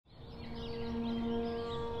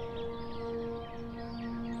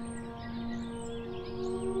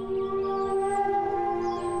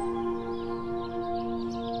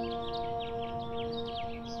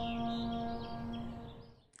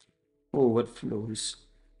Overflows.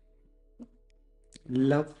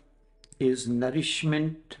 Love is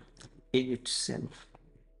nourishment in itself.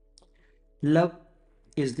 Love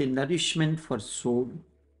is the nourishment for soul,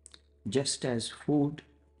 just as food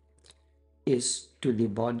is to the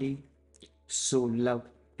body, so love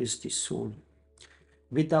is the soul.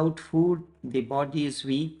 Without food, the body is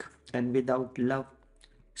weak, and without love,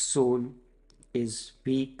 soul is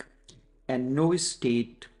weak, and no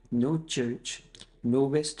state, no church, no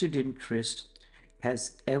vested interest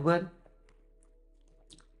has ever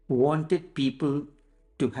wanted people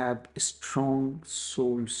to have strong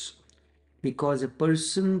souls, because a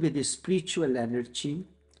person with a spiritual energy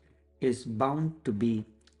is bound to be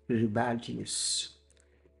rebellious,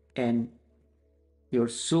 and your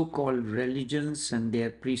so-called religions and their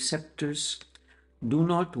preceptors do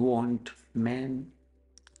not want man,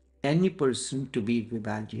 any person, to be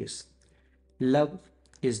rebellious. Love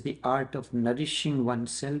is the art of nourishing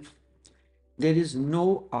oneself. There is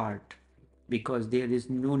no art because there is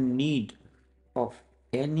no need of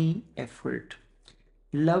any effort.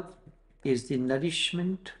 Love is the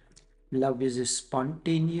nourishment. Love is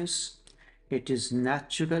spontaneous. It is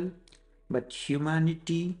natural, but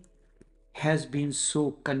humanity has been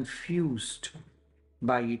so confused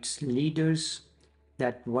by its leaders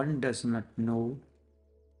that one does not know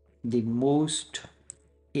the most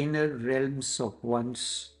inner realms of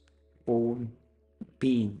one's own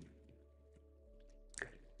being.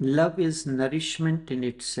 Love is nourishment in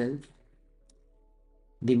itself.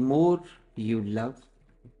 The more you love,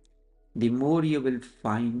 the more you will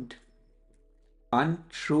find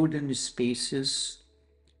untrodden spaces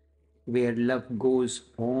where love goes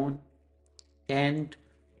on and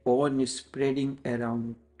on, spreading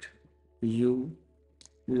around you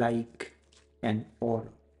like an aura.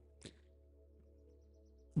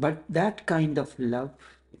 But that kind of love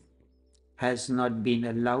has not been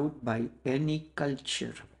allowed by any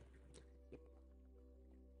culture.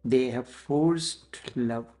 They have forced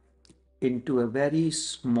love into a very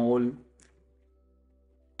small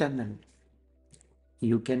tunnel.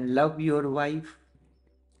 You can love your wife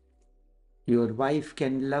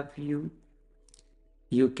can love you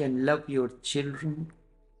can love your children,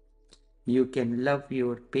 you can love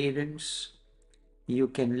your parents, you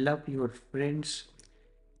can love your friends,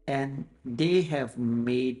 and they have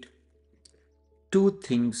made two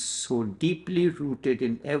things so deeply rooted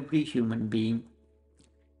in every human being.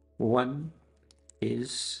 One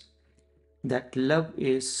is that love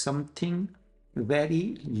is something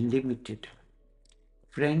very limited.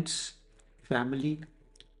 Friends, family,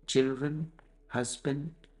 children,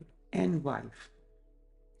 husband, and wife.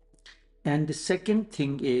 And the second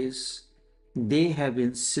thing is they have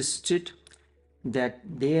insisted that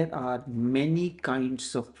there are many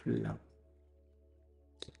kinds of love.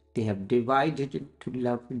 They have divided into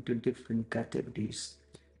love into different categories.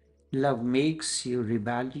 Love makes you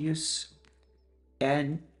rebellious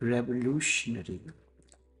and revolutionary.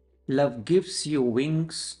 Love gives you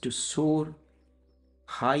wings to soar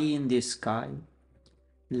high in the sky.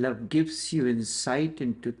 Love gives you insight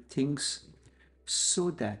into things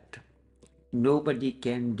so that nobody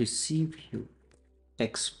can deceive you,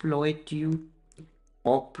 exploit you,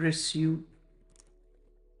 oppress you.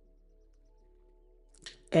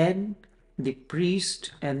 And the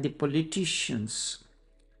priests and the politicians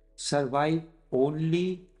survive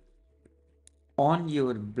only on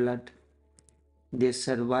your blood. They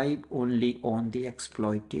survive only on the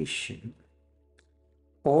exploitation.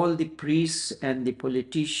 All the priests and the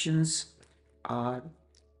politicians are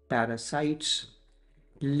parasites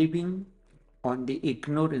living on the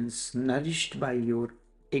ignorance, nourished by your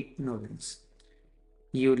ignorance.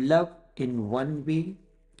 You love in one way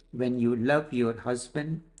when you love your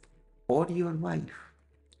husband or your wife.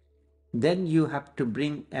 Then you have to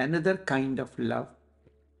bring another kind of love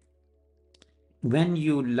when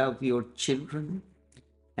you love your children,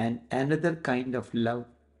 and another kind of love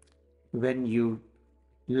when you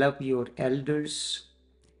love your elders,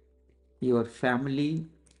 your family,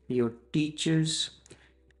 your teachers,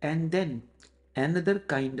 and then another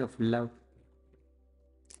kind of love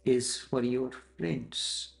is for your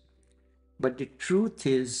friends. But the truth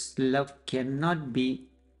is, love cannot be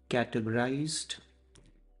categorized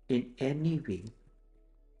in any way.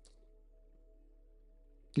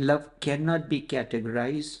 Love cannot be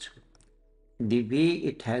categorized the way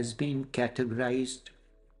it has been categorized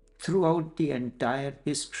throughout the entire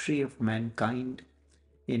history of mankind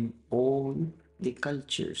in all the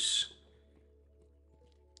cultures.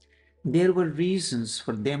 There were reasons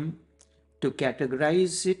for them to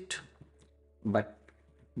categorize it, but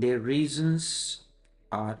their reasons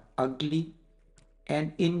are ugly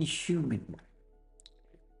and inhuman,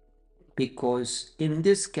 because in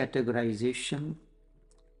this categorization,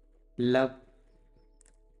 love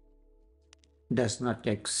does not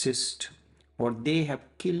exist, or they have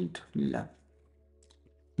killed love.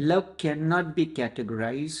 Love cannot be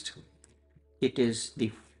categorized. It is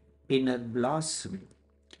the inner blossom.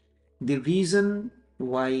 The reason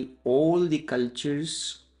why all the cultures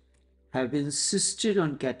have insisted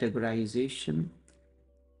on categorization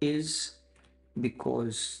is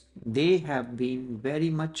because they have been very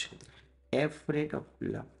much afraid of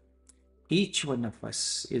love. Each one of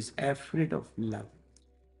us is afraid of love.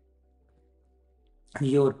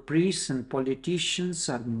 Your priests and politicians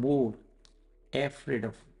are more afraid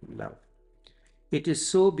of love. It is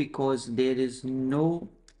so because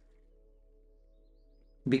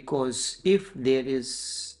if there is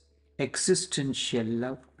existential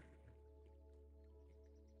love,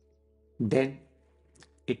 then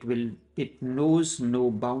it knows no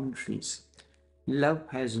boundaries. Love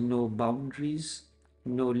has no boundaries,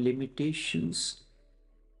 no limitations.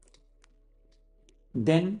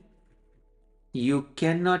 Then you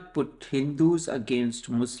cannot put Hindus against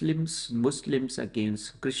Muslims, Muslims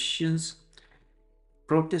against Christians,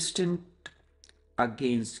 Protestant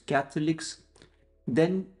against Catholics.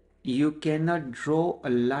 Then you cannot draw a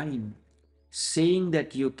line saying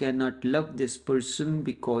that you cannot love this person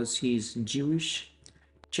because he is Jewish,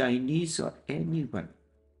 Chinese, or anyone.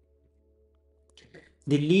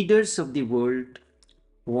 The leaders of the world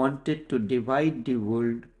wanted to divide the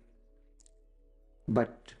world,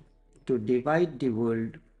 but to divide the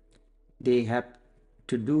world, they have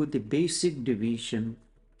to do the basic division,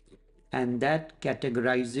 and that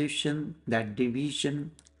categorization, that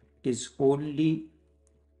division is only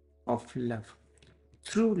of love.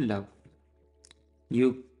 Through love,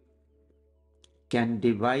 you can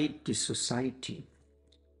divide the society.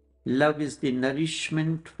 Love is the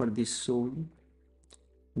nourishment for the soul,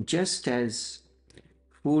 just as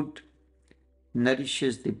food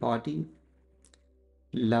nourishes the body,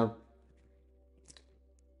 love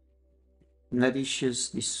nourishes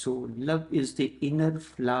the soul. Love is the inner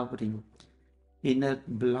flowering, inner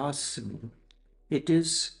blossoming. It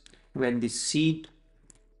is when the seed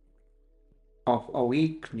of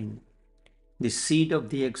awakening, the seed of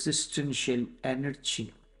the existential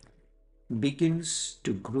energy begins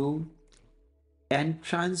to grow and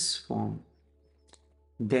transform,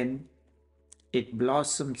 then it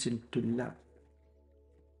blossoms into love.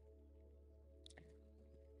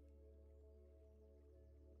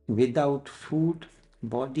 Without food,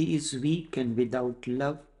 body is weak, and without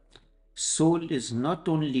love, soul is not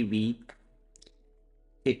only weak,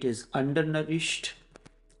 it is undernourished,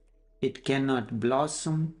 it cannot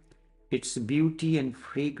blossom, its beauty and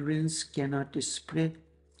fragrance cannot spread.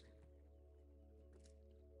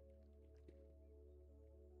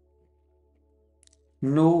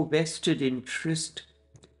 No vested interest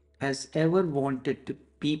has ever wanted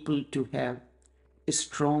people to have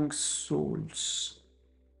strong souls.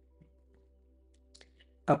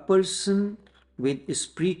 A person with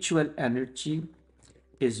spiritual energy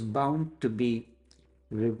is bound to be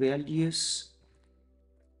rebellious.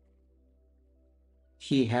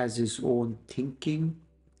 He has his own thinking,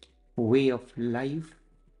 way of life.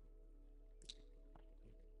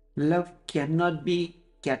 Love cannot be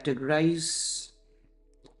categorized.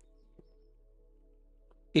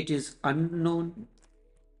 It is unknown.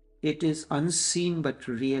 It is unseen but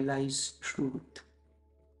realized truth.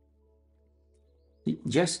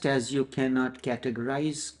 Just as you cannot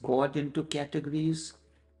categorize God into categories,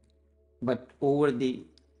 but over the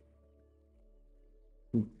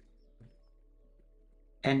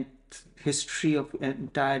history of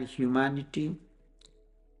entire humanity,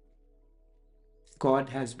 God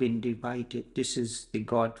has been divided. This is the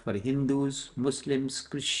God for Hindus, Muslims,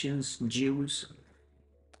 Christians, Jews.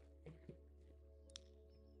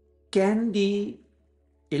 Can the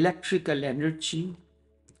electrical energy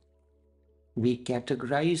be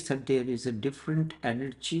categorized that there is a different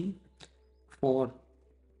energy for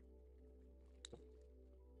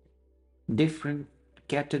different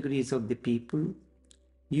categories of the people?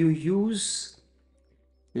 You use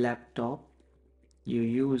laptop, you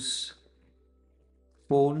use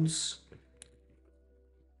phones.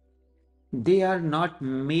 They are not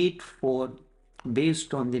made for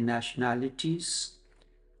based on the nationalities,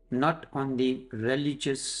 not on the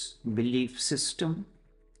religious belief system.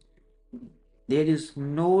 There is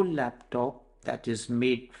no laptop that is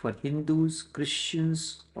made for Hindus,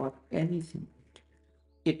 Christians, or anything.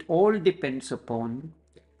 It all depends upon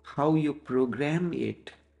how you program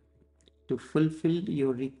it to fulfill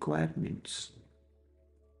your requirements.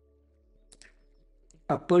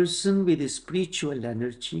 A person with spiritual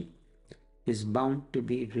energy is bound to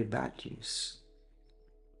be rebellious.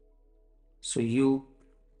 So you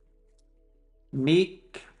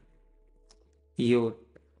make your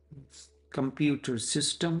computer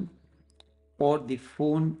system or the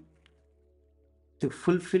phone to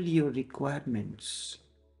fulfill your requirements.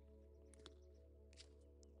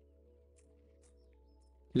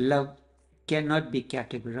 Love cannot be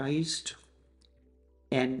categorized,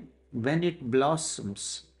 and when it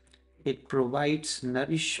blossoms, it provides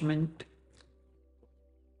nourishment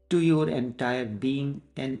to your entire being.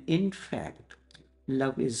 And in fact,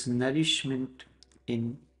 love is nourishment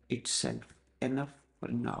in itself. Enough for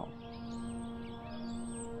now.